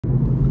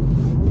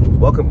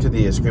Welcome to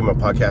the Eskrima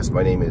podcast.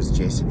 My name is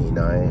Jason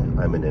Inay.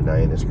 I'm an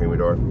Inayan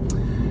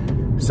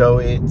Eskrima. So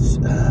it's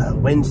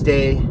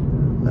Wednesday,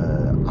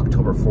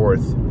 October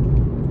 4th,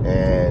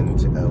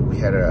 and we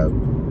had a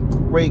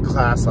great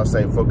class last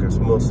night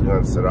focused mostly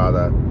on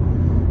Sarada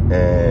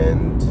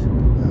and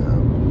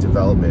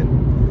development.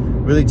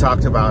 Really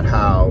talked about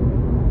how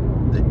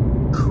the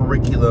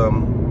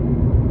curriculum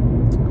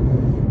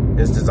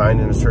is designed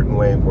in a certain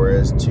way,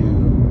 whereas to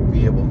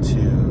be able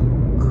to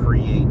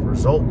create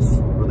results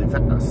really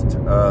fast.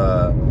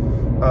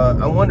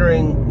 I'm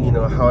wondering,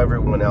 how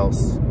everyone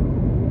else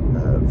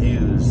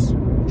views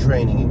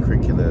training and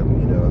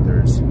curriculum.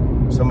 There's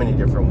so many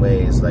different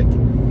ways, like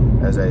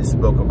as I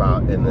spoke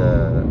about in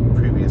the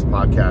previous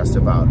podcast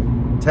about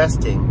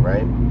testing,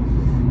 right?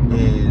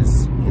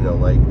 Is,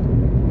 like,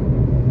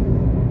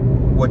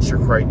 what's your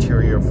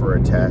criteria for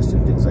a test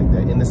and things like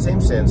that. In the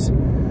same sense,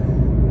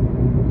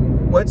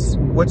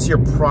 what's your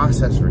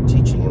process for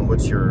teaching and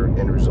what's your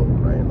end result,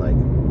 right? Like,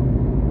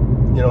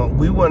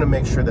 we want to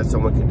make sure that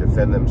someone can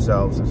defend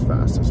themselves as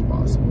fast as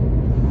possible.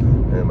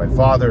 And my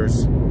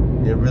father's,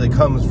 it really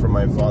comes from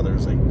my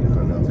father's, like, I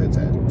don't know if it's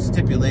a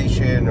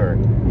stipulation or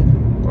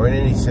in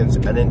any sense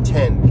an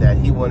intent that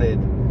he wanted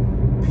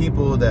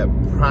people that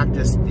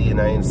practiced the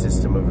Inayan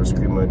System of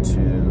Eskrima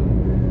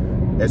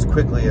to, as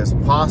quickly as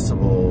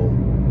possible,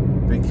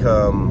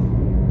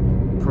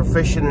 become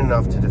proficient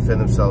enough to defend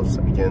themselves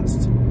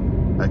against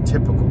a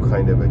typical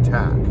kind of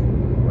attack,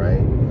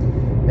 right?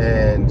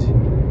 And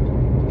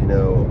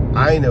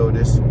I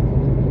noticed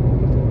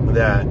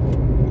that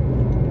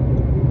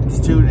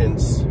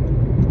students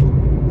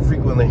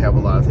frequently have a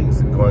lot of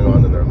things going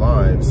on in their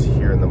lives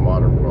here in the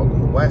modern world, in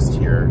the West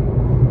here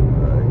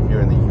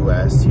in the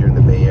US, here in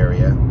the Bay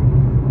Area,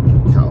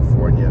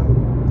 California,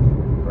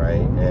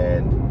 right?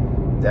 And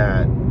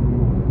that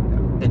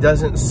it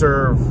doesn't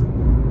serve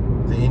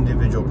the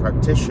individual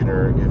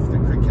practitioner if the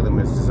curriculum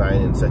is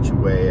designed in such a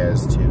way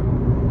as to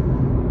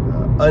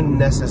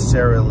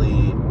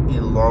unnecessarily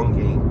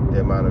elongate the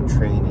amount of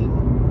training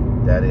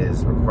that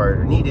is required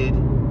or needed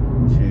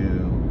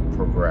to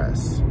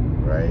progress,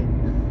 right?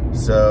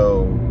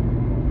 So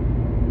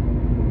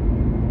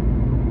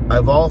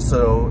I've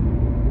also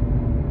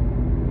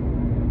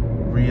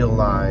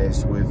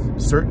realized with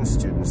certain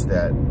students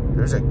that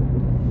there's a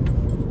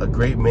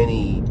great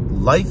many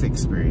life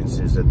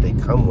experiences that they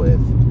come with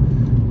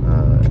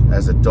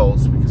as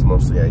adults, because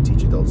mostly I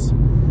teach adults,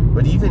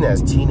 but even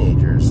as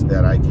teenagers,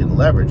 that I can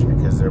leverage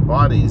because their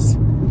bodies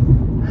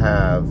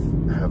have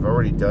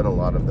already done a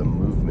lot of the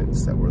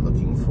movements that we're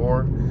looking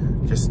for,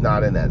 just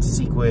not in that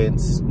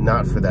sequence,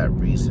 not for that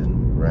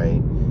reason,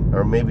 right?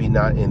 Or maybe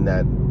not in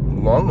that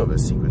long of a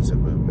sequence of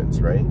movements,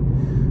 right?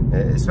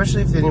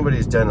 Especially if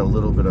anybody's done a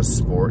little bit of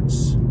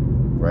sports,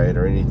 right?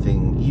 Or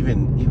anything,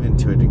 even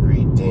to a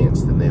degree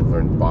dance, then they've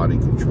learned body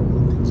control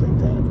and things like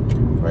that,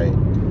 right?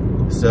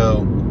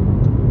 So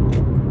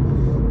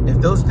if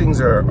those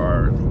things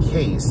are the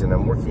case and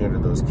I'm working under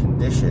those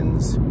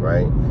conditions,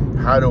 right,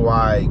 how do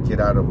I get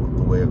out of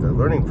the way of their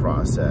learning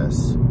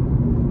process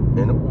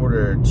in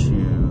order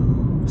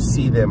to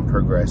see them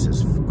progress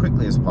as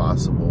quickly as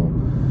possible,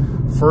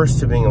 first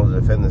to being able to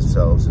defend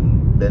themselves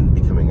and then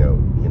becoming a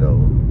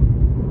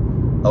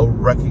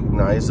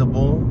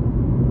recognizable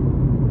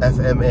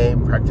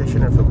FMA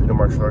practitioner, Filipino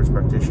Martial Arts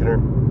practitioner?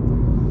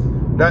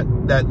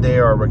 Not that they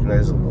are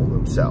recognizable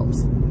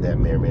themselves. That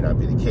may or may not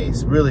be the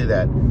case. Really,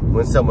 that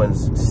when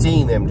someone's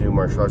seeing them do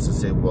martial arts, to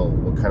say, well,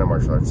 what kind of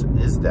martial arts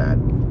is that?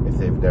 If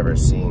they've never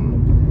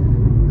seen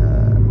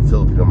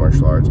Filipino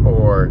martial arts,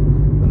 or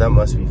well, that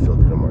must be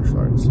Filipino martial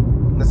arts.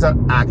 That's not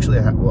actually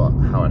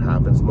how it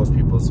happens. Most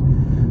people's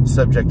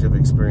subjective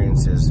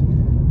experiences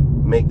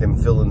make them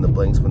fill in the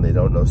blanks when they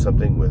don't know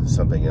something with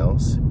something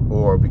else,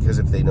 or because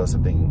if they know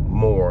something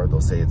more, they'll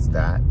say it's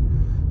that.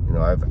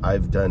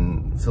 I've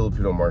done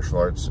Filipino martial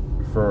arts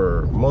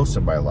for most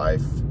of my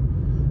life,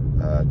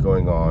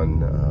 going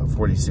on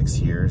 46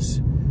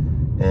 years,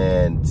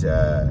 and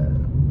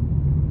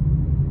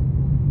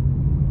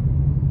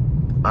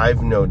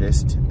I've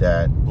noticed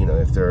that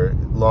if they're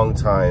long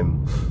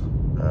time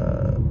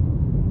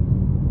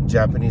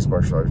Japanese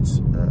martial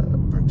arts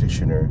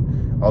practitioner,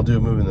 I'll do a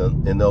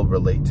movement and they'll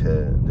relate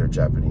to their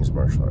Japanese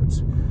martial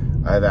arts.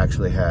 I've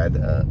actually had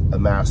a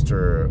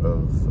master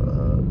of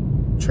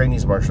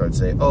Chinese martial arts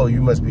say, oh,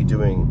 you must be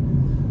doing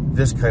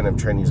this kind of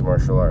Chinese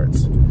martial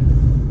arts.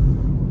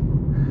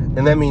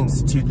 And that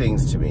means two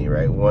things to me,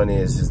 right? One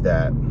is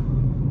that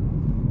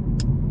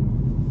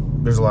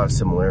there's a lot of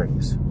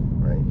similarities,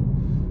 right?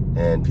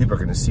 And people are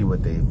going to see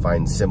what they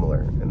find similar,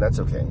 and that's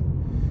okay.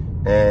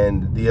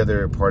 And the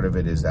other part of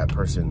it is that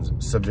person's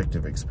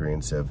subjective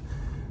experience of,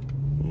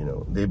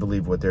 they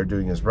believe what they're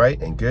doing is right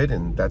and good,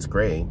 and that's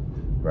great,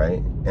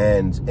 right?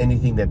 And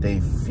anything that they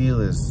feel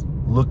is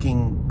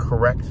looking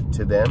correct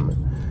to them,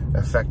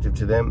 effective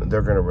to them,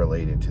 they're going to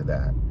relate it to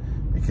that.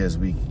 Because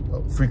we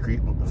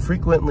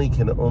frequently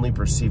can only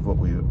perceive what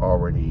we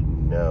already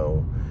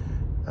know,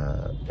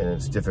 and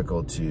it's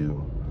difficult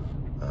to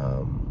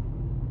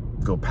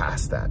go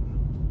past that,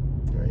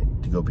 right?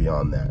 To go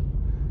beyond that.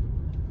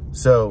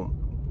 So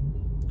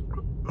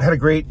had a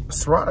great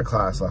Suro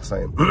class last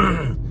night.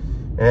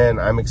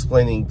 And I'm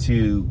explaining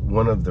to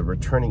one of the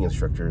returning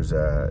instructors,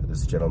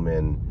 this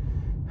gentleman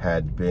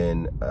had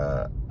been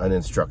an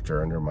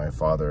instructor under my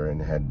father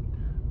and had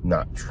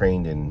not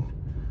trained in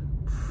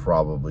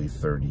probably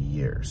 30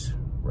 years,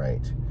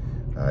 right?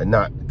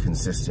 Not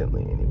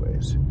consistently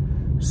anyways.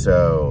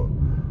 So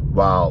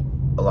while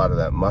a lot of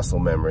that muscle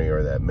memory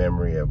or that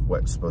memory of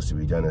what's supposed to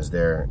be done is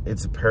there,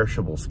 it's a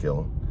perishable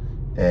skill.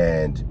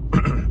 And,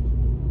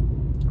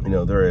 you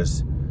know,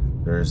 there's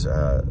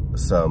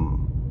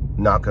some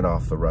knocking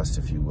off the rust,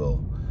 if you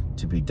will,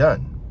 to be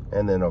done.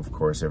 And then, of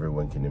course,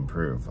 everyone can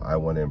improve. I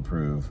want to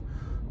improve.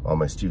 All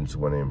my students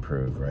want to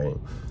improve, right?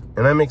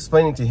 And I'm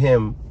explaining to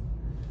him,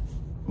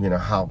 you know,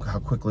 how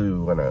quickly we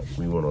want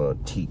to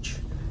teach,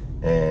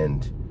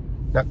 and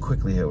not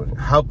quickly,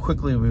 how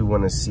quickly we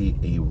want to see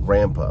a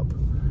ramp up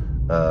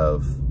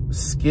of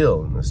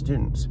skill in the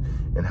students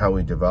and how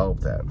we develop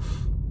that.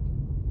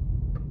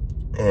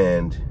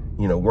 And,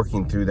 you know,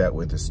 working through that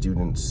with the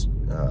students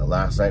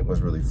last night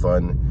was really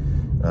fun.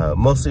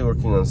 Mostly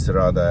working on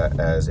Sirada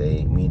as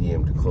a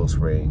medium to close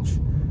range.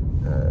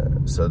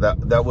 So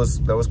that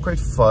was quite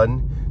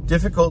fun.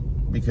 Difficult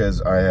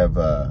because I have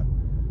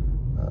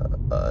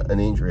an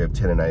injury of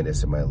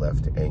tendonitis in my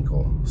left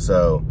ankle.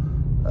 So,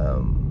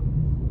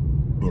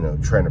 you know,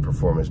 trying to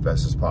perform as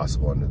best as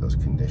possible under those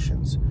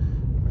conditions,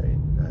 right?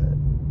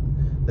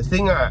 The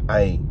thing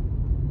I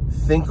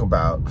think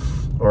about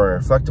or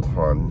reflect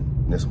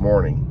upon this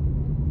morning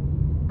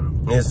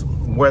is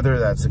whether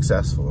that's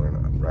successful or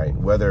not, right?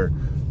 Whether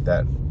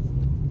that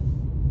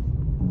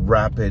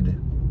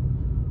rapid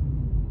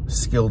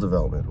skill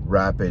development,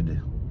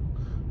 rapid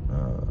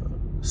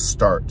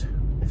start,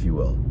 if you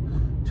will,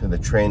 to the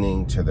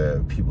training, to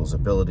the people's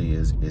ability,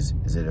 is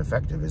it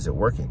effective? Is it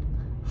working?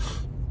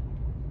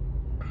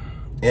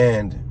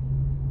 And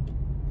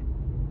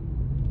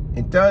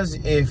it does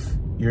if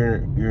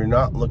you're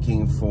not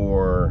looking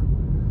for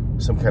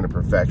some kind of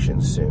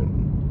perfection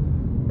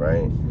soon,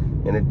 right?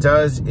 And it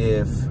does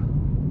if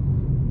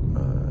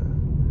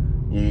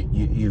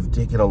you've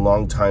taken a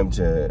long time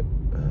to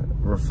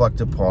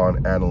reflect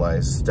upon,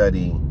 analyze,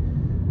 study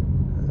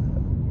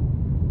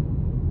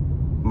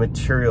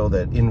material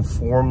that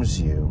informs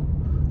you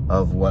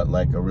of what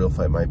like a real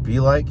fight might be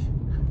like,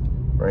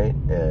 right?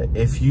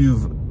 If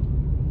you've,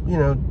 you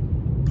know,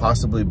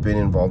 possibly been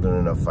involved in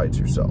enough fights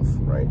yourself,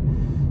 right?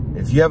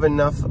 If you have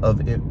enough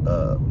of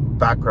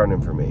background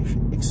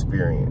information,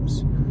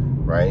 experience,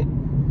 right?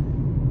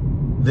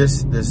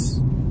 This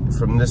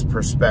from this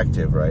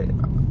perspective, right?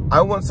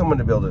 I want someone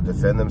to be able to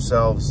defend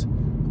themselves.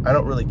 I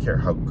don't really care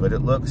how good it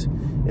looks.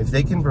 If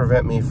they can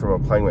prevent me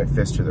from applying my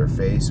fist to their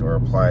face or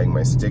applying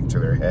my stick to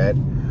their head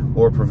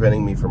or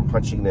preventing me from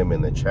punching them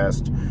in the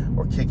chest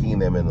or kicking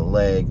them in the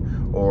leg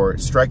or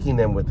striking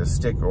them with a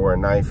stick or a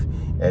knife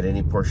at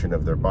any portion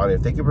of their body,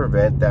 if they can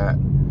prevent that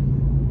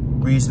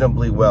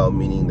reasonably well,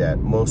 meaning that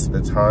most of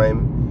the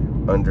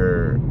time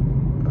under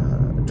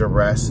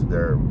duress,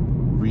 they're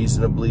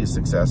reasonably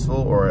successful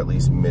or at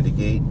least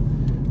mitigate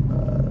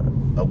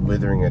a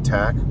withering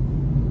attack,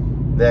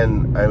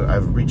 then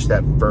I've reached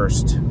that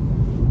first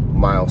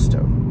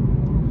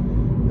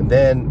milestone. And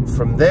then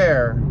from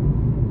there,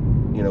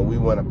 you know, we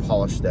want to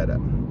polish that up.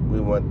 We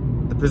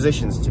want the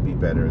positions to be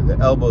better, the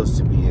elbows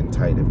to be in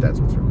tight if that's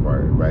what's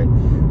required, right?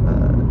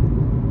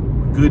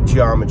 Good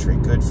geometry,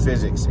 good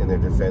physics in their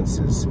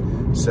defenses.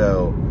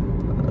 So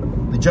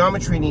the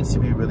geometry needs to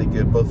be really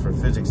good, both for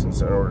physics and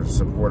in order to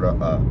support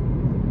a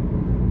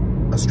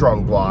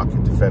strong block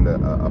and defend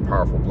a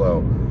powerful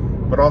blow.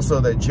 But also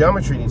the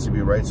geometry needs to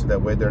be right so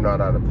that way they're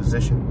not out of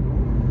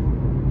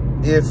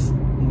position. If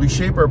we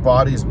shape our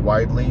bodies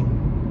widely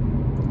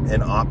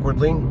and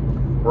awkwardly,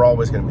 we're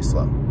always going to be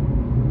slow.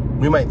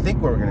 We might think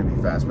we're going to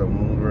be fast, but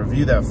when we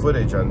review that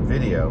footage on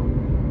video,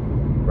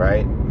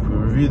 right? If we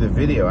review the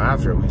video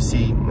after, we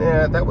see,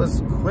 yeah, that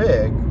was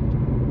quick,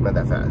 not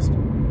that fast,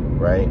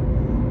 right?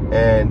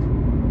 And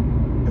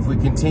if we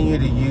continue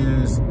to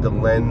use the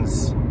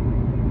lens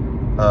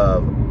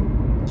of,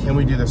 can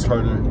we do this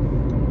harder?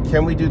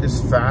 Can we do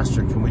this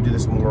faster? Can we do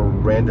this more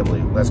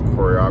randomly, less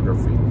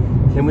choreography?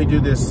 Can we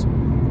do this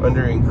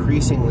under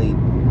increasingly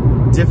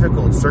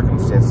difficult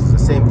circumstances? The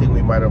same thing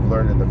we might have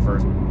learned in the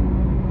first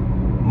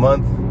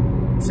month,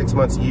 6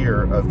 months,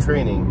 year of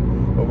training,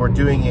 but we're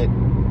doing it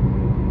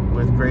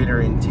with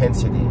greater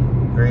intensity,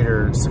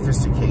 greater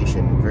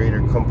sophistication, greater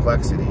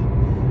complexity,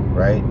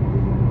 right?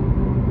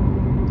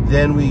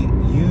 Then we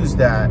use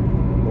that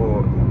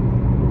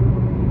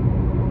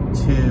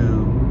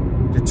to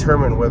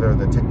determine whether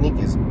the technique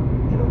is,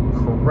 you know,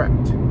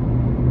 correct,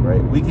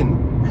 right? We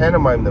can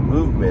pantomime the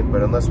movement,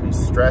 but unless we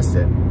stress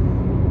it,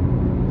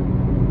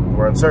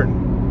 we're uncertain.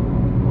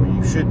 Or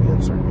you should be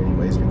uncertain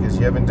anyways, because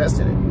you haven't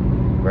tested it,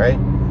 right?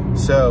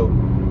 So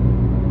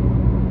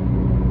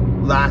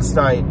last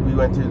night we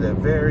went through the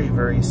very,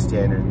 very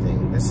standard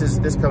thing. This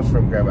comes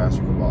from Grandmaster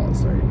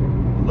Kabbalist, right?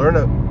 Learn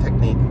a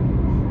technique,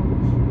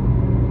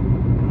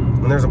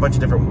 and there's a bunch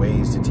of different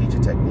ways to teach a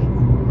technique,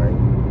 right?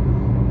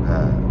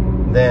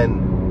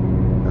 Then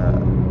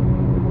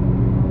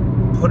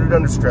put it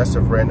under stress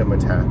of random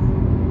attack,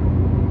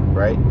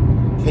 right?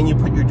 Can you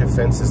put your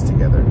defenses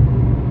together,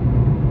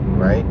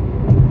 right?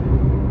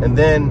 And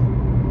then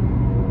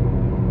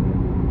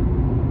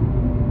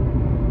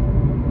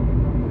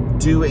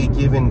do a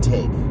give and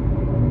take,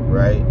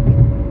 right?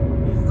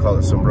 You can call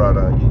it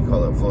sombrada, you can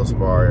call it flow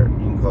spar,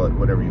 you can call it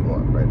whatever you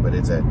want, right? But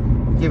it's a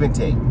give and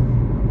take,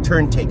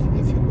 turn taking,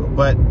 if you will.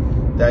 But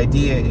the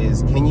idea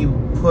is, can you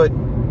put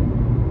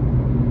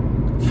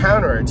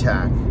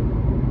counterattack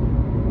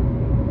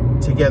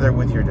together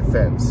with your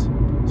defense?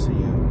 So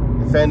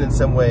you defend in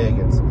some way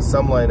against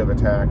some line of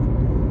attack,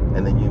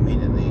 and then you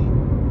immediately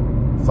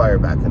fire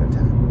back an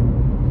attack.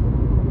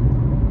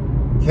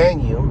 Can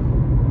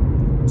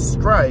you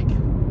strike,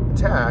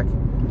 attack,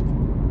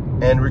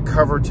 and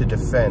recover to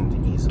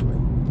defend easily?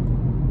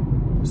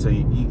 So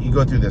you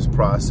go through this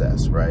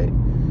process, right?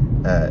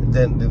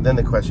 Then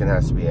the question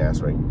has to be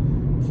asked, right?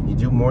 Can you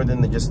do more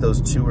than just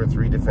those 2 or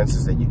 3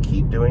 defenses that you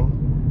keep doing?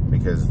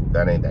 Because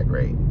that ain't that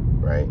great,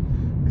 right?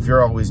 If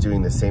you're always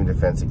doing the same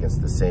defense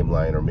against the same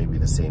line, or maybe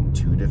the same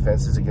 2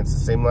 defenses against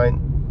the same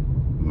line,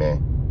 meh,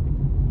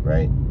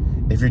 right?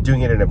 If you're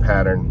doing it in a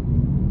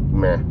pattern,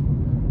 meh,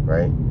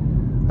 right?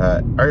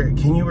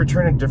 Can you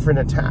return a different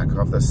attack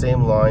off the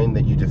same line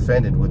that you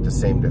defended with the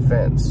same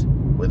defense,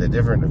 with a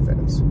different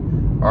defense?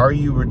 Are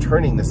you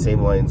returning the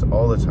same lines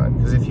all the time?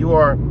 Because if you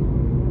are,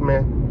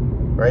 meh,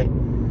 right?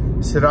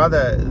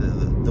 Sirada,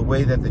 the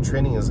way that the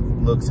training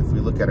looks, if we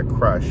look at a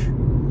crush,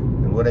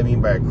 and what I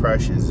mean by a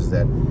crush is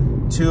that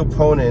 2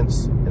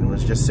 opponents, and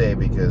let's just say,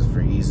 because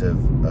for ease of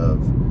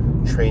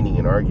training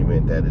and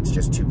argument, that it's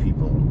just 2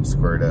 people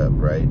squared up,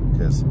 right?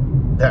 Because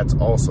that's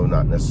also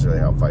not necessarily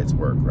how fights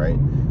work, right?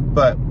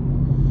 But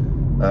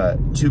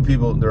 2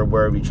 people, they're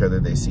aware of each other,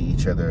 they see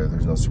each other,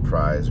 there's no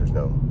surprise, there's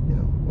no, you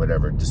know,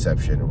 whatever,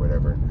 deception or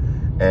whatever,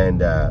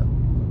 and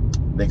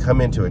they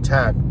come into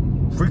attack.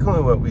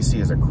 Frequently what we see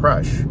is a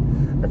crush.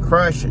 A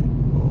crush,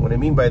 what I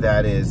mean by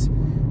that is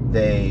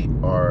they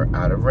are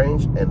out of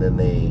range, and then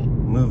they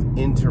move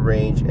into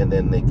range, and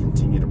then they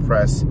continue to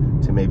press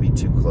to maybe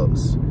too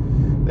close.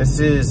 This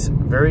is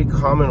very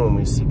common when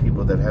we see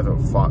people that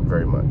haven't fought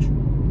very much,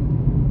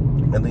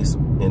 at least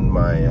in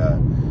my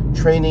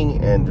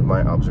training and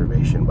my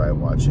observation by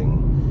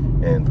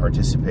watching and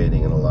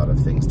participating in a lot of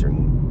things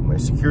during my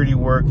security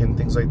work and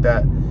things like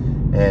that.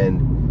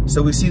 And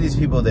so we see these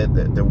people that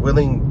they're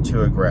willing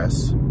to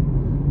aggress,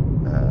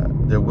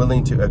 they're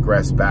willing to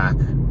aggress back,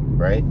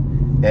 right?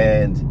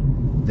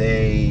 And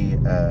they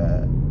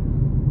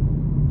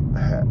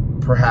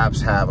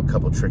perhaps have a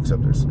couple tricks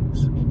up their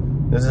sleeves.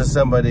 This is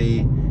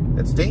somebody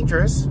that's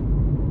dangerous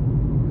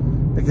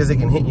because it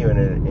can hit you and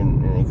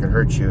it can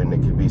hurt you, and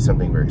it could be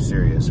something very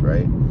serious,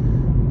 right?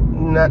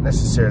 Not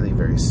necessarily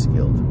very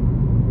skilled,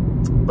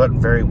 but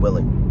very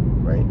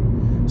willing, right?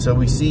 So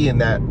we see in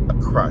that a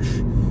crush.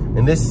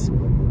 And this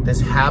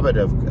habit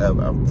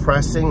of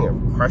pressing or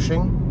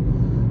crushing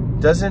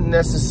doesn't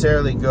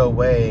necessarily go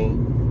away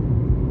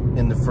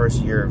in the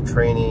first year of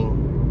training,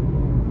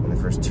 in the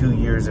first 2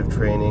 years of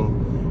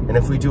training. And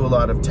if we do a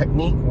lot of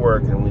technique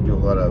work and we do a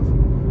lot of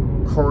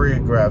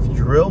choreographed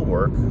drill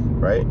work,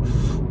 right?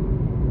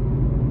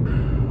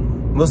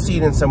 We'll see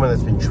it in someone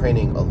that's been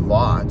training a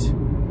lot,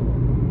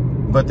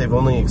 but they've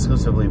only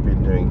exclusively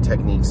been doing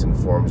techniques and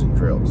forms and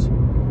drills.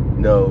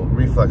 No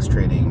reflex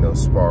training, no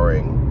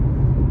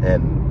sparring.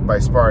 And by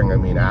sparring, I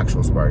mean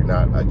actual sparring,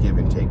 not a give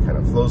and take kind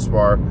of flow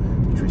spar,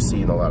 which we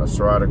see in a lot of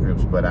Sirada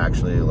groups, but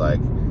actually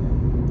like,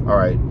 all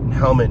right,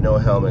 helmet, no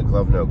helmet,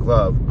 glove, no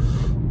glove.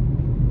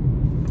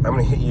 I'm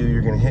gonna hit you,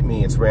 you're gonna hit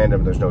me, it's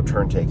random, there's no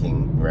turn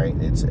taking, right?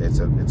 It's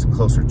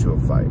closer to a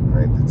fight,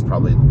 right? It's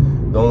probably,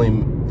 the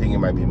only thing you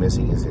might be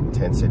missing is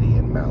intensity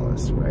and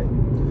malice, right?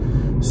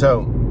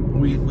 So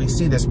we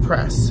see this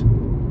press,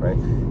 right?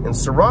 And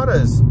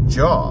Sirada's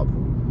job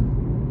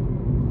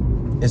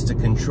is to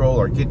control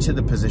or get to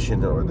the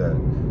position or the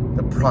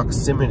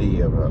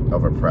proximity of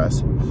a press,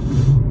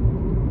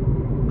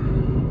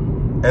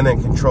 and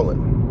then control it.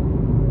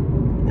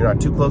 You're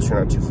not too close, you're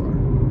not too far.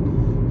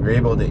 You're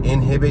able to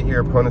inhibit your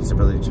opponent's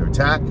ability to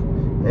attack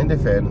and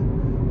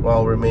defend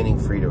while remaining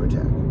free to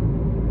attack.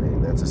 Right?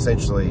 That's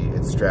essentially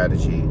its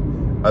strategy,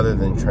 other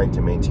than trying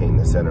to maintain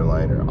the center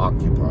line or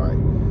occupy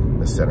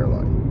the center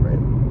line,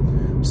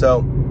 right? So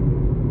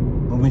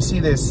when we see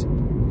this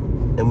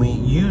and we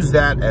use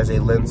that as a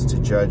lens to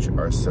judge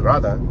our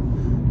Sirada,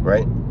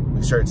 right?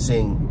 We start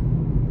seeing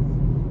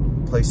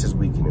places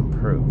we can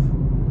improve,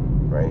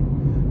 right?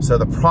 So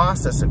the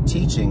process of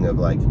teaching, of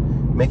like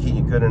making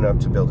you good enough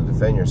to be able to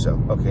defend yourself.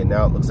 Okay,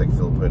 now it looks like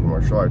Filipino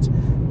Martial Arts.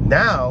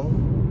 Now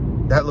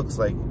that looks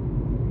like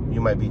you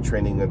might be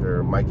training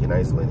under Mike and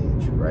I's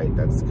lineage, right?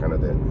 That's kind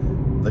of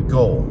the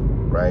goal,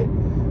 right?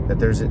 That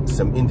there's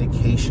some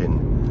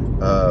indication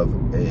of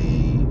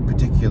a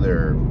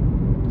particular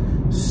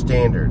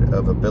standard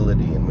of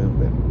ability and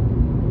movement,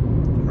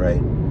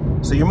 right?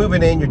 So you're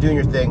moving in, you're doing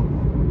your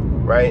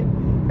thing, right?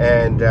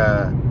 And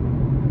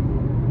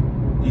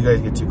you guys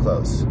get too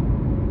close.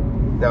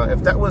 Now,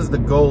 if that was the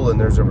goal and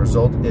there's a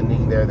result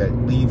ending there that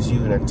leaves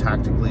you in a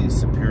tactically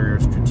superior,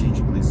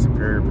 strategically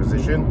superior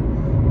position,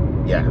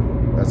 yeah,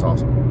 that's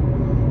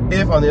awesome.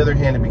 If, on the other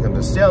hand, it becomes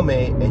a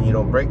stalemate and you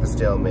don't break the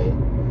stalemate,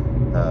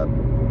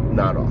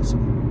 not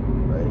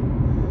awesome,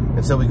 right?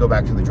 And so we go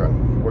back to the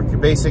drum. You work your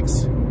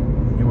basics,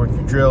 you work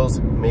your drills,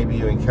 maybe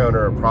you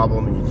encounter a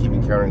problem and you keep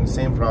encountering the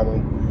same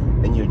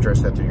problem, and you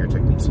address that through your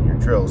techniques and your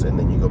drills, and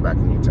then you go back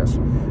and you test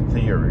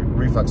through your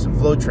reflex and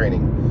flow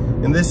training.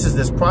 And this is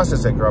this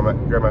process that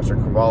Grandmaster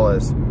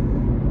Cabales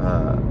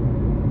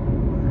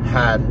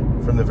had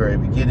from the very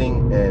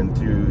beginning, and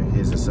through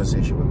his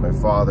association with my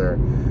father,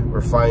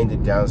 refined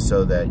it down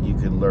so that you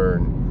could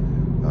learn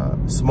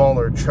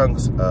smaller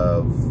chunks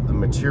of the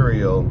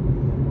material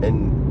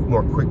and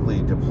more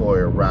quickly deploy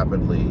or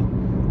rapidly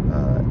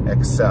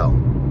excel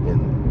in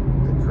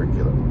the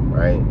curriculum,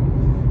 right?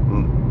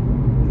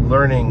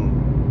 Learning,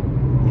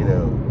 you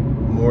know,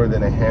 more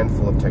than a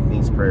handful of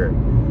techniques per,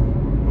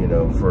 you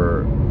know,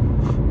 for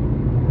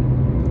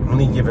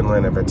any given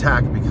line of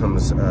attack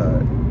becomes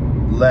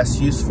less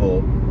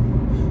useful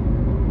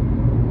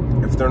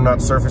if they're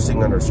not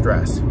surfacing under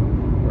stress,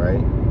 right?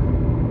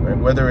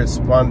 Whether it's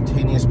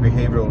spontaneous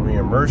behavioral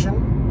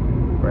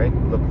reimmersion, right?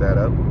 Look that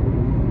up.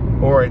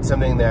 Or it's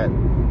something that,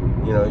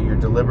 you know, you're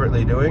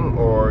deliberately doing,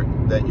 or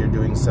that you're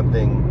doing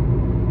something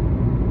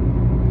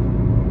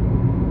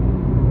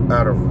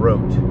out of rote,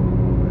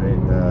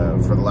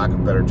 right? For the lack of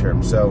a better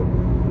term. So,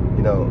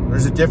 you know,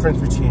 there's a difference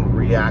between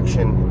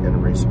reaction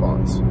and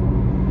response.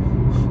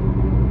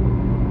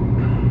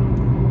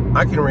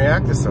 I can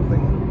react to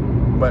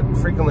something, but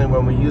frequently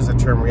when we use the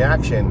term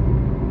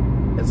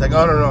reaction, it's like,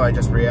 oh, no, I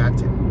just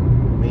reacted,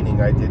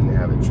 meaning I didn't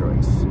have a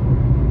choice.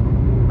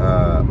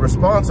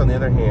 Response, on the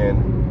other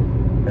hand,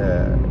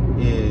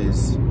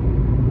 is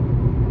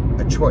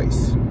a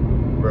choice.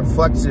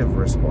 Reflexive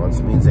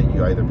response means that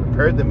you either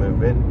prepared the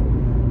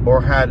movement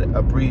or had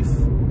a brief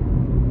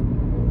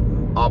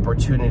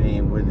opportunity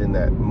within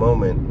that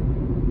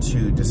moment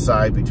to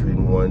decide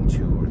between 1,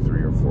 2, or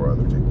 3 or 4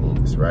 other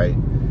techniques, right?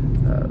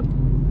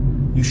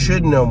 You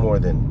should know more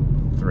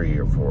than 3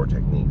 or 4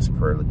 techniques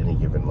per any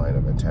given line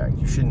of attack.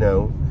 You should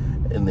know,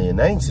 in the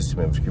Inayan System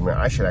of Eskrima,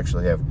 I should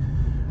actually have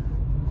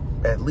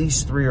at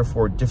least 3 or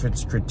 4 different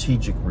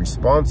strategic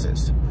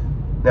responses.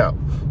 Now,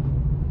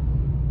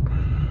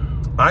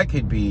 I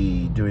could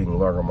be doing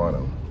largo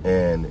mano,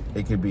 and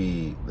it could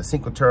be the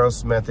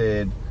Cinquenteros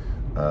method,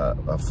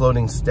 a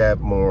floating step,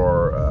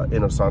 more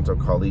Inosanto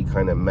Kali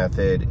kind of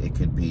method. It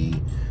could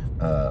be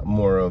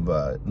more of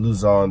a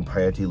Luzon,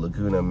 Paete,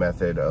 Laguna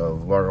method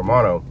of largo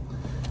mano,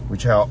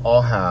 which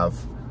all have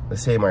the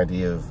same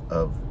idea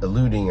of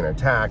eluding an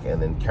attack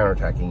and then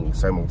counterattacking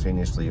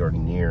simultaneously or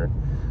near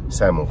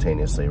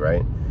simultaneously,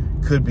 right?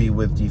 Could be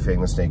with defang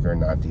the snake or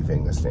not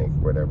defang the snake,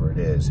 whatever it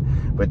is.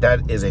 But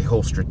that is a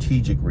whole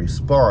strategic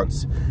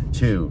response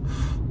to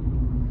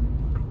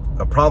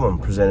a problem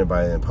presented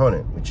by an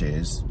opponent, which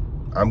is,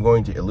 I'm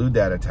going to elude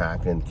that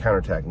attack and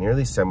counterattack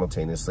nearly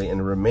simultaneously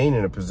and remain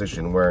in a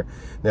position where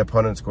the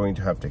opponent's going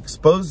to have to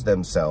expose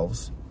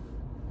themselves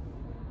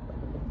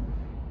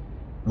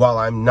while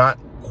I'm not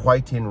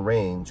quite in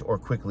range or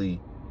quickly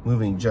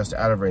moving just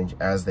out of range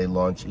as they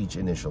launch each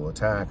initial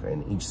attack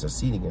and each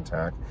succeeding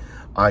attack.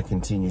 I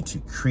continue to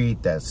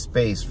create that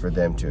space for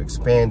them to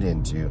expand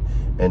into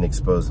and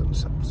expose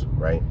themselves,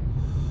 right?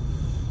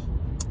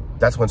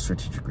 That's one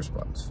strategic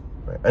response.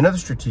 Right? Another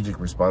strategic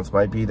response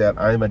might be that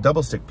I'm a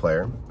double stick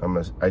player.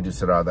 I do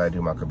Sarada, I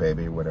do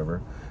Makabebe,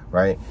 whatever,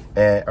 right?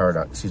 Or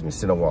not, excuse me,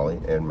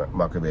 Sinawali and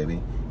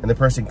Makabebe. And the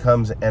person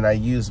comes and I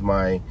use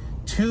my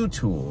 2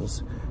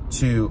 tools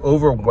to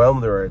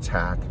overwhelm their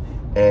attack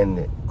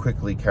and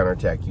quickly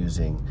counterattack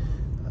using,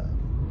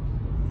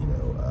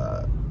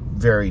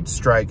 varied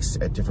strikes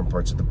at different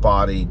parts of the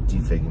body,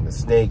 defanging the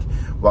snake,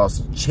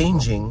 whilst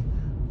changing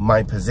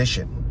my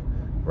position,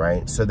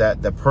 right? So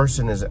that the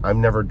person I'm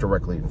never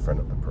directly in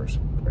front of the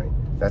person, right?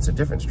 That's a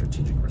different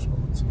strategic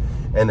response.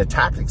 And the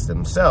tactics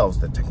themselves,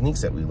 the techniques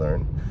that we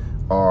learn,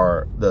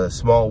 are the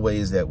small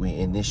ways that we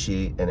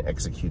initiate and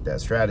execute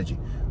that strategy.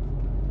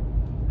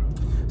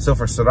 So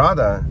for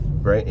Sarada,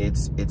 right,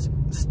 it's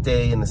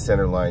stay in the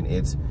center line,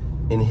 it's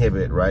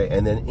inhibit, right?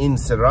 And then in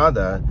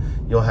Sarada,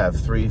 you'll have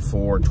 3,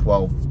 4,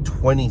 12,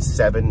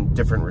 27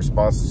 different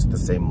responses to the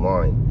same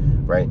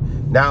line, right?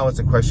 Now it's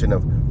a question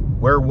of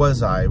where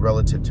was I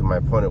relative to my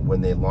opponent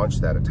when they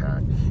launched that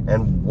attack,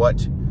 and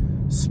what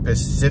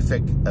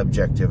specific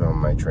objective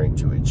am I trying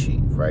to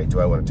achieve, right? Do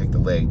I want to take the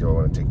leg? Do I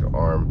want to take the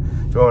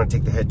arm? Do I want to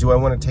take the head? Do I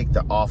want to take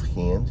the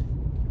offhand?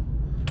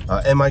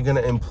 Am I going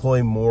to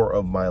employ more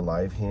of my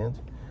live hand,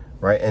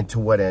 right? And to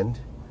what end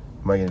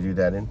am I going to do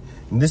that in?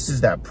 And this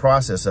is that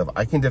process of,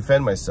 I can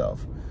defend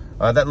myself.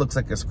 That looks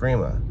like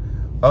Eskrima.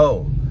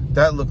 Oh,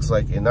 that looks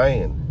like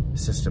Inayan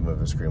System of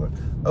Eskrima.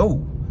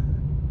 Oh,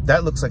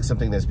 that looks like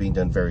something that's being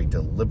done very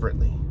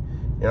deliberately.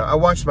 You know, I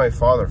watched my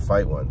father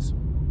fight once,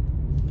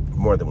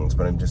 more than once,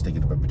 but I'm just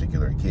thinking of a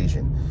particular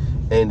occasion.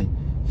 And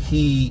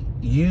he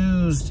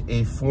used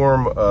a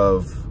form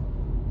of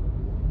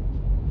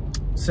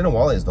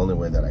Sinawali is the only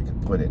way that I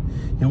could put it.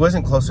 He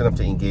wasn't close enough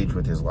to engage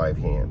with his live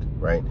hand,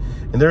 right?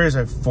 And there is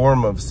a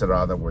form of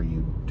Sarada where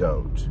you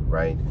don't,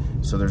 right?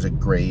 So there's a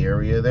gray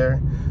area there.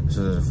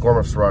 So there's a form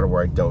of Sarada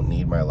where I don't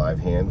need my live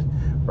hand,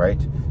 right?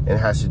 And it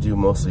has to do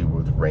mostly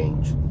with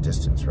range,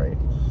 distance, right?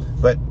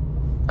 But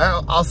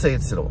I'll say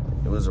it's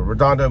Sinawali. It was a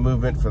redondo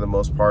movement for the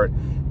most part,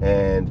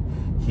 and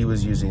he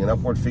was using an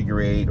upward figure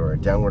eight or a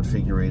downward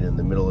figure eight in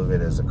the middle of it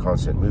as a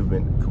constant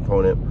movement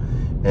component.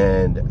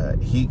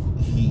 And he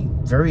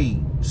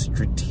very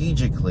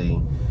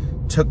strategically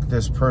took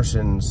this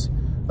person's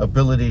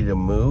ability to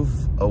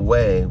move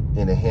away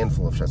in a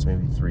handful of shots,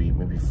 maybe 3,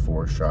 maybe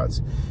 4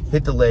 shots,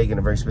 hit the leg in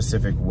a very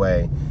specific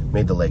way,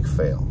 made the leg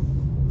fail.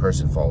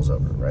 Person falls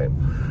over, right?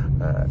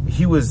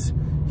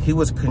 He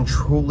was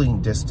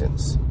controlling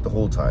distance the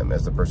whole time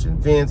as the person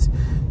advanced,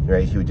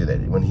 right? He would do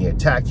that. When he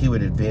attacked, he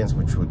would advance,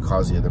 which would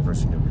cause the other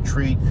person to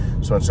retreat,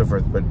 so on and so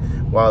forth. But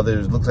while there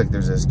looks like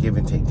there's this give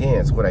and take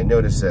dance, what I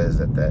noticed is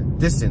that the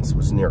distance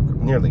was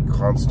nearly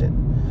constant,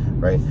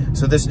 right?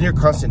 So this near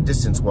constant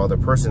distance while the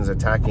person's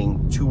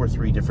attacking 2 or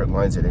 3 different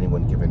lines at any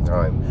one given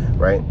time,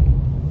 right?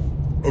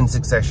 In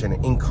succession,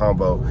 in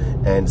combo,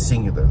 and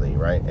singularly,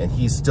 right? And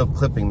he's still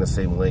clipping the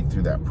same leg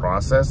through that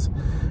process,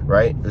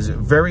 right? It was a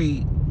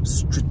very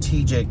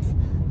strategic,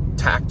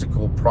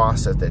 tactical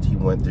process that he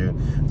went through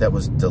that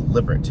was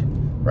deliberate,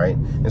 right?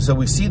 And so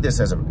we see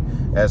this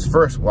as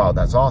first, wow,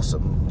 that's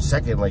awesome.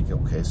 Second, like,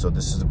 okay, so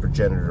this is the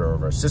progenitor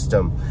of our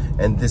system,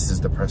 and this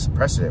is the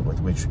precedent with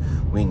which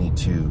we need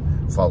to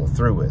follow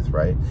through with,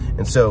 right?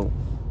 And so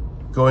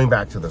going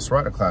back to the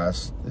Sarada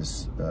class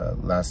this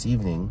last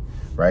evening,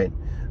 right?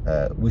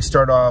 We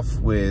start off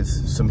with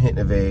some hit and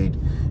evade,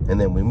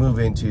 and then we move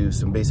into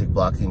some basic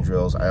blocking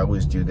drills. I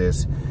always do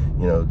this,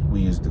 you know, we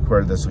use the core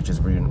of this, which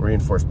is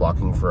reinforced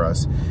blocking for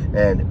us,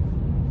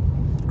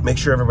 and make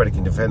sure everybody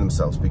can defend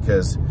themselves,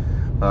 because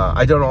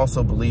I don't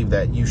also believe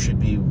that you should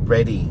be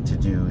ready to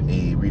do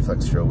a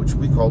reflex drill, which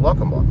we call lock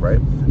and block, right?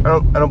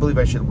 I don't believe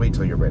I should wait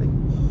till you're ready.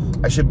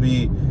 I should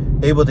be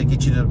able to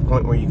get you to the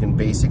point where you can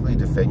basically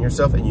defend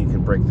yourself and you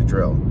can break the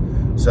drill.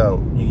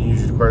 So you can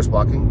use your course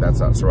blocking, that's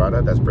not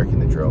Sarada, that's breaking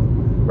the drill,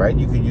 right?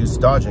 You could use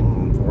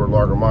dodging or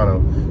largo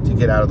to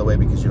get out of the way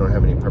because you don't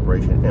have any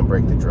preparation and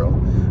break the drill,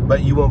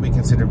 but you won't be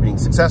considered being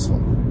successful.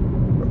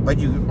 But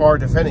you are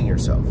defending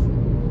yourself,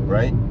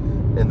 right?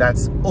 And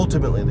that's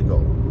ultimately the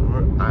goal.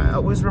 I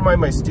always remind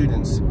my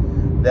students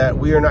that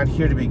we are not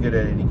here to be good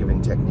at any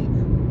given technique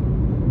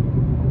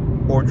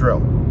or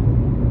drill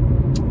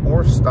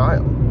or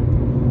style.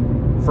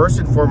 First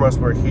and foremost,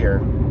 we're here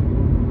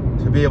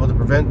to be able to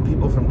prevent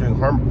people from doing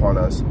harm upon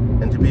us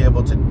and to be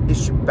able to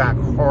issue back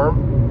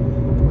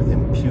harm with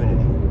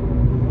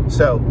impunity.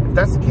 So if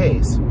that's the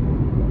case,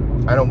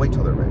 I don't wait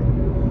till they're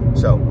ready.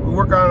 So we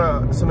work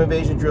on some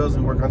evasion drills,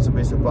 we work on some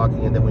basic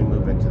blocking, and then we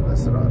move into the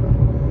Sarada,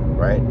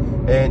 right?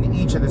 And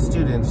each of the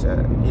students,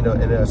 you know,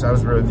 and as I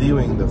was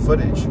reviewing the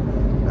footage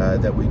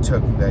that we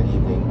took that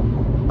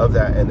evening of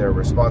that and their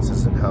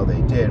responses and how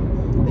they did,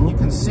 and you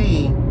can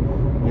see,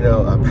 you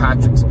know,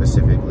 Patrick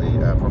specifically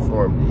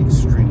performed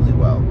extremely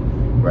well,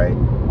 right?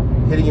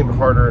 Hitting him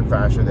harder and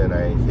faster than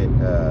I hit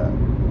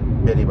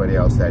anybody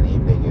else that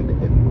evening,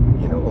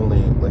 and you know,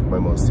 only like my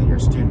most senior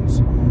students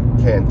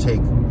can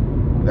take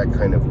that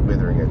kind of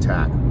withering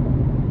attack,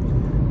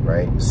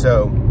 right?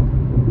 So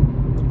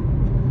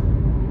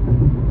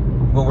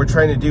what we're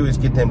trying to do is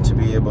get them to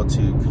be able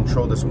to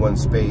control this one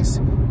space,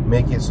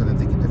 make it so that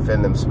they can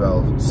defend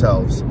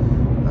themselves,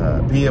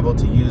 be able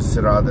to use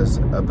Sarada's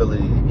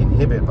ability to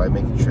inhibit by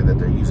making sure that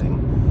they're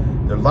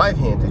using their live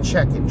hand to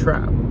check and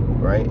trap,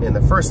 right? And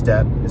the first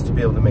step is to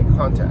be able to make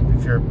contact.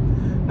 If you're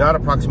not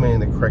approximating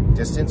the correct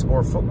distance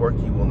or footwork,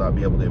 you will not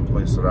be able to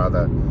employ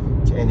Sarada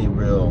to any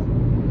real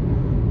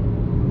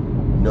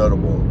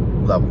notable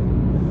level,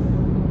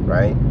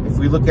 right? If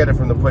we look at it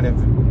from the point of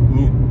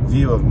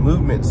view of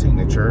movement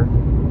signature,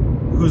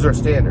 who's our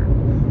standard?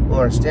 Well,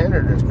 our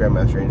standard is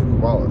Grandmaster Angel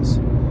Wallace.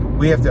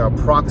 We have to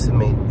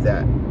approximate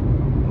that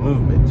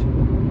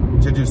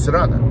movement to do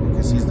Sarada,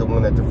 because he's the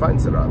one that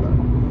defines Sarada,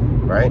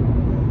 right?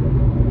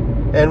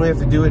 And we have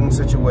to do it in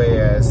such a way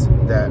as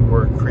that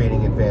we're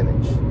creating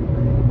advantage.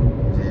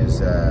 It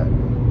is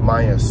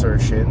my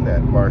assertion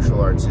that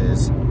martial arts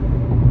is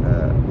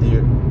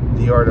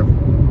the art of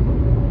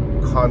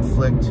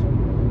conflict,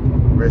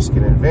 risk,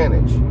 and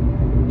advantage.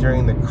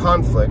 During the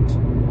conflict,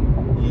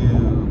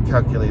 you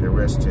calculate a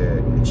risk to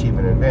achieve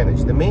an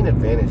advantage. The main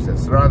advantage that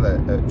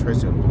Sarada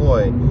tries to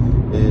employ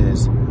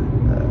is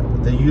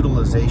the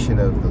utilization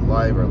of the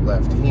live or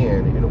left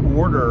hand in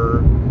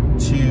order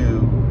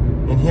to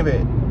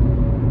inhibit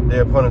the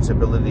opponent's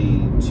ability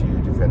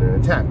to defend an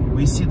attack.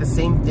 We see the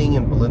same thing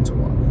in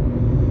Balintawak.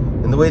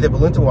 And the way that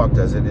Balintawak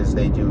does it is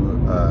they do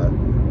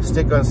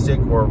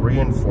stick-on-stick or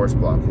reinforced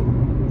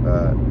blocking,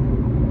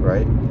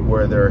 right?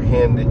 Where their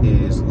hand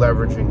is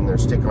leveraging their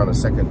stick on a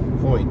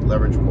second point,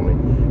 leverage point,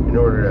 in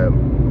order to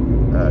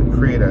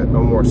create a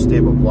more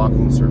stable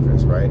blocking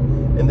surface, right?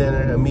 And then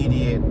an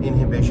immediate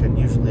inhibition,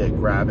 usually a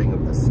grabbing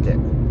of the stick,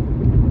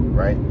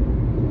 right?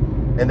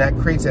 And that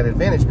creates that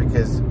advantage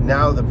because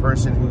now the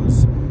person who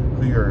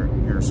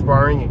you're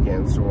sparring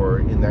against, or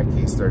in that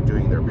case they're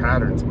doing their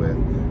patterns with,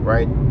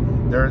 right?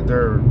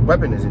 Their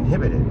weapon is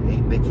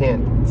inhibited. They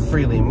can't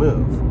freely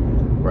move,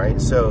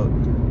 right? So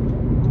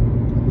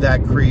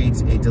that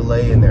creates a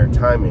delay in their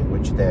timing,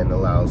 which then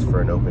allows for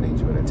an opening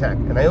to an attack.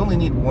 And I only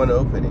need one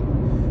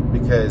opening,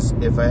 because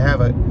if I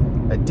have a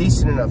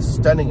decent enough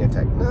stunning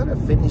attack, not a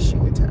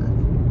finishing attack,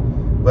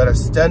 but a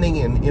stunning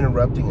and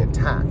interrupting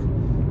attack,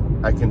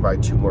 I can buy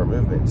 2 more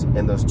movements,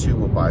 and those 2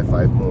 will buy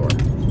 5 more,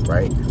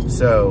 right?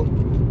 So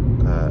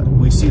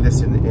we see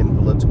this in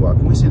Balunta Walk,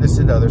 and we see this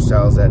in other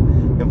styles that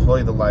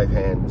employ the live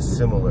hand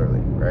similarly,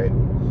 right?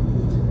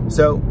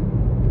 So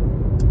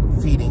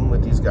feeding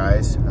with these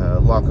guys,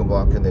 lock and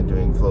block, and then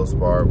doing flow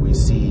spar, we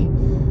see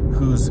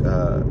who's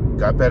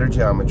got better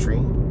geometry,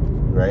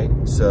 right?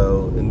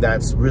 So, and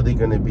that's really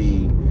going to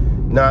be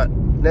not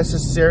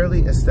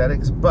necessarily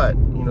aesthetics, but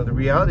you know, the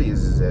reality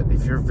is that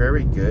if you're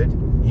very good,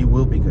 you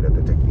will be good at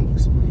the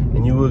techniques,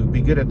 and you will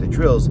be good at the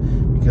drills,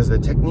 because the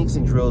techniques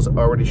and drills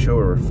already show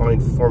a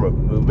refined form of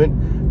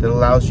movement that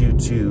allows you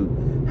to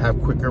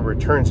have quicker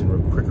returns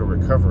and quicker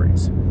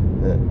recoveries.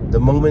 The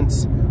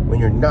moments when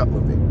you're not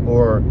moving,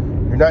 or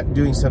you're not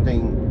doing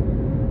something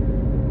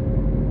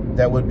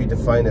that would be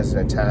defined as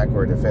an attack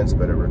or a defense,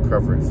 but a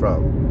recovery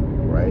from,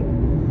 right?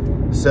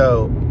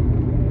 So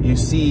you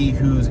see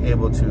who's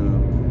able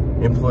to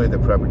employ the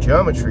proper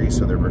geometry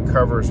so their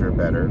recovers are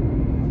better,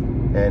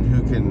 and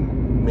who can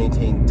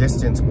maintain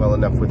distance well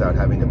enough without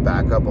having to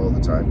back up all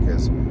the time,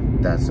 because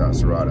that's not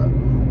Serrata,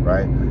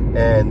 right?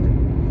 And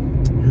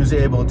who's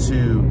able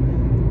to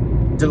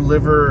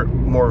deliver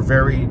more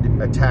varied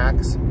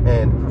attacks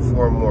and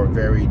perform more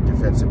varied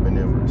defensive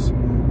maneuvers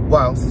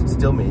whilst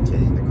still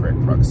maintaining the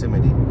correct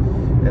proximity.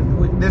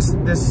 And this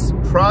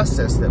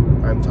process that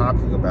I'm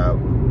talking about,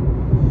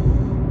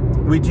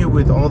 we do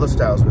with all the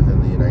styles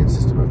within the Inayan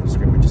System of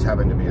Eskrima. It just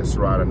happened to be a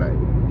Serrata night,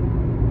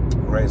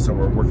 right? So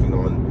we're working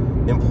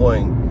on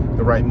employing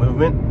the right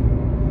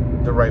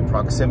movement, the right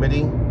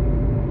proximity,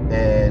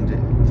 and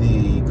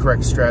the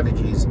correct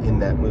strategies in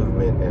that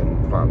movement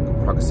and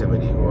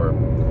proximity, or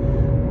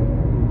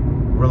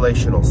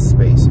relational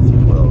space, if you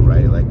will,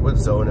 right? Like, what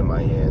zone am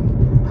I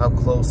in? How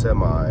close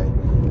am I?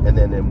 And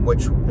then in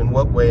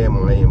what way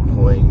am I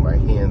employing my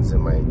hands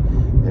and my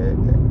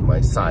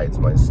sides,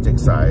 my stick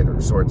side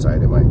or sword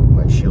side, and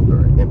my shield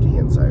or empty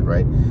hand side,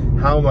 right?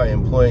 How am I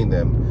employing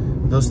them?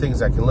 Those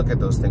things, I can look at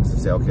those things and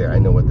say, okay, I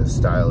know what the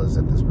style is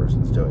that this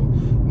person's doing.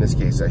 In this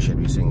case, I should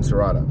be seeing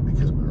Serrata,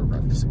 because we were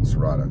practicing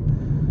Serrata.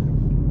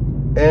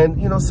 And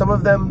you know, some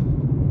of them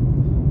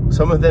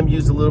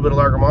used a little bit of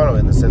Largomano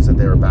in the sense that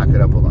they were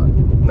backing up a lot.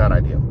 Not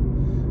ideal.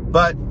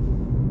 But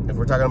if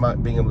we're talking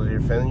about being able to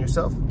defend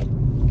yourself,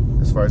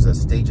 as far as the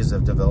stages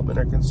of development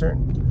are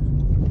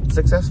concerned,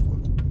 successful.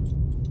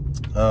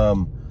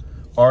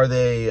 Are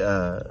they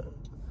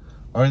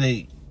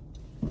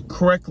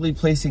correctly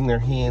placing their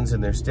hands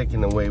and their stick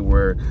in a way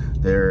where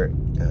they're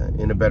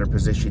in a better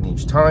position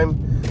each time,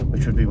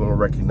 which would be more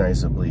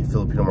recognizably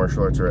Filipino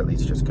martial arts, or at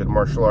least just good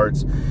martial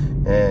arts?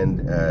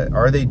 And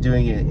are they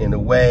doing it in a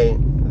way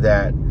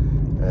that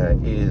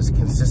is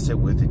consistent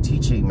with the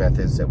teaching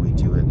methods that we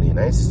do in the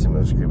Inayan System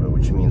of Eskrima,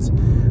 which means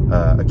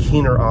a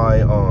keener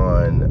eye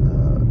on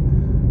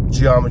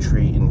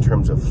geometry in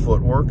terms of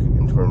footwork,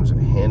 in terms of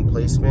hand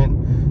placement,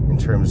 in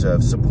terms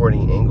of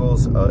supporting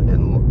angles,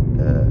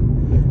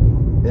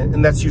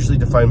 and that's usually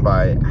defined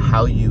by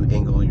how you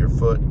angle your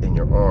foot and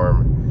your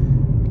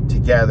arm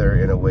together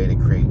in a way to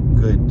create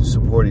good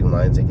supporting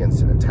lines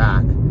against an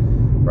attack,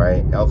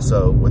 right?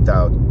 Also,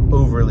 without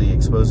overly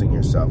exposing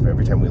yourself.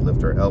 Every time we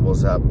lift our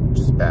elbows up, which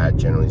is bad,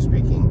 generally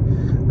speaking,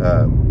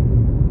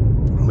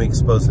 we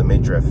expose the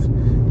midriff,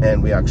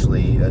 and we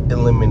actually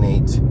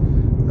eliminate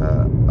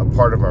a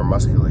part of our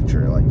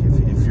musculature. Like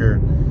if you're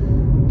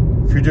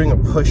doing a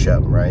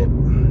push-up, right,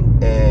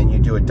 and you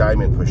do a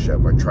diamond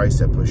push-up or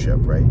tricep push-up,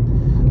 right?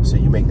 So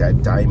you make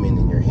that diamond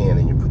in your hand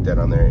and you put that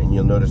on there, and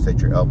you'll notice that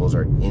your elbows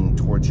are in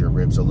towards your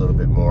ribs a little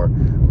bit more,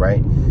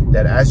 right?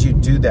 That as you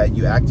do that,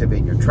 you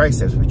activate your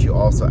triceps, but you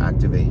also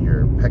activate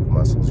your pec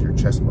muscles, your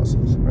chest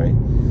muscles, right?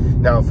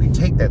 Now, if we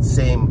take that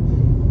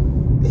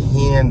same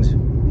hand,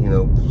 you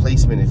know,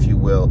 placement, if you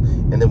will,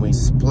 and then we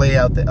splay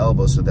out the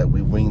elbows so that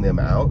we wing them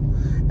out,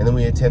 and then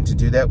we attempt to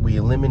do that, we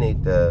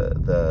eliminate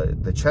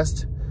the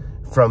chest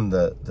from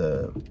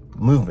the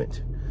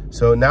movement.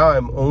 So now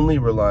I'm only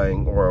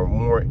relying, or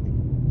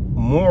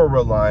more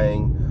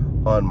relying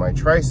on my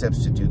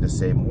triceps to do the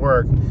same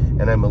work,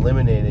 and I'm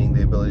eliminating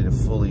the ability to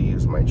fully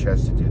use my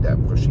chest to do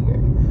that pushing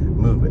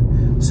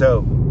movement.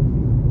 So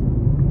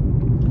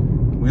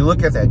we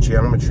look at that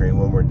geometry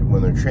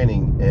when they're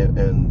training,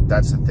 and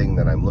that's the thing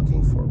that I'm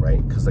looking for,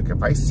 right? Because like,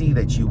 if I see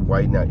that you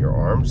widen out your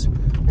arms,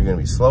 you're going to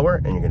be slower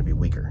and you're going to be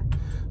weaker.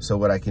 So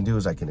what I can do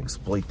is I can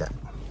exploit that.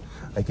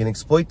 I can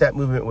exploit that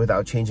movement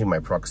without changing my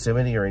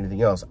proximity or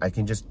anything else. I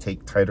can just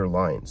take tighter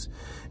lines.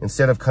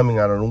 Instead of coming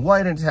out on a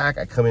wide attack,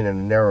 I come in a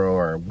narrow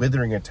or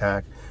withering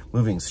attack,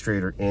 moving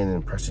straighter in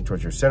and pressing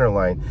towards your center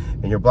line,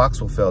 and your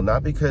blocks will fail,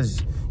 not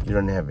because you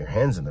don't have your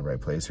hands in the right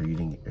place, or you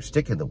didn't get your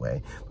stick in the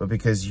way, but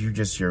because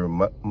your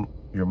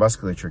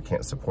musculature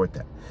can't support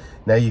that.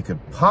 Now you could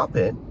pop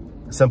it.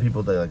 Some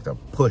people, they like to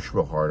push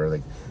real hard, or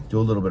like do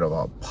a little bit of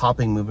a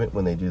popping movement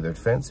when they do their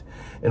defense,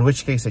 in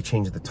which case I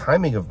change the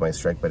timing of my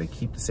strike, but I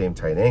keep the same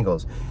tight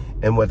angles.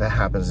 And what that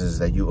happens is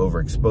that you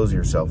overexpose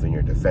yourself in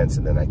your defense,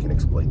 and then I can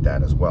exploit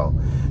that as well.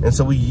 And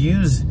so we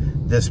use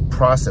this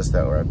process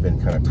that I've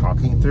been kind of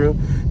talking through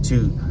to,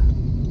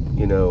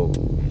 you know,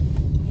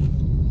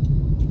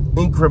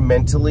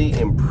 incrementally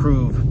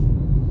improve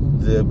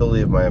the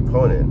ability of my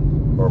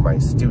opponent, or my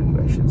student,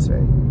 I should say.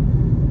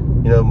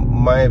 You know,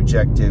 my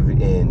objective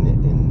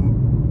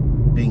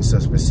in being so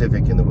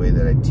specific in the way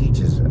that I teach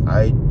is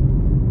I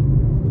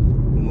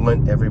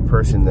want every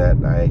person that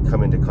I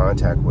come into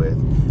contact with,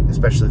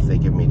 especially if they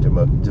give me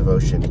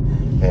devotion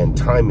and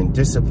time and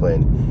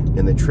discipline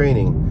in the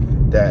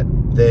training, that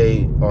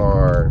they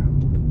are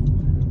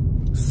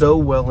so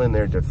well in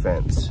their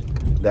defense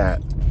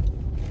that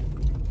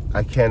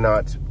I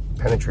cannot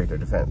penetrate their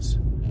defense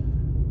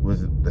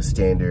with the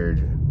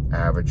standard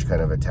average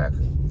kind of attack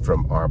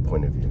from our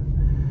point of view.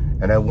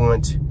 And I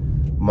want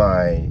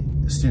my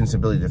students'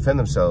 ability to defend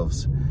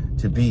themselves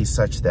to be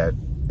such that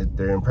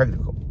they're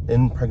impregnable.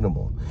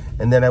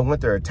 And then I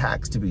want their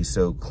attacks to be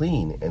so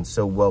clean and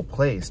so well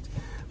placed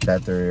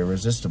that they're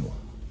irresistible.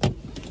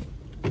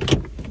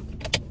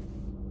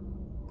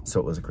 So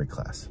it was a great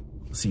class.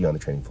 See you on the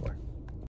training floor.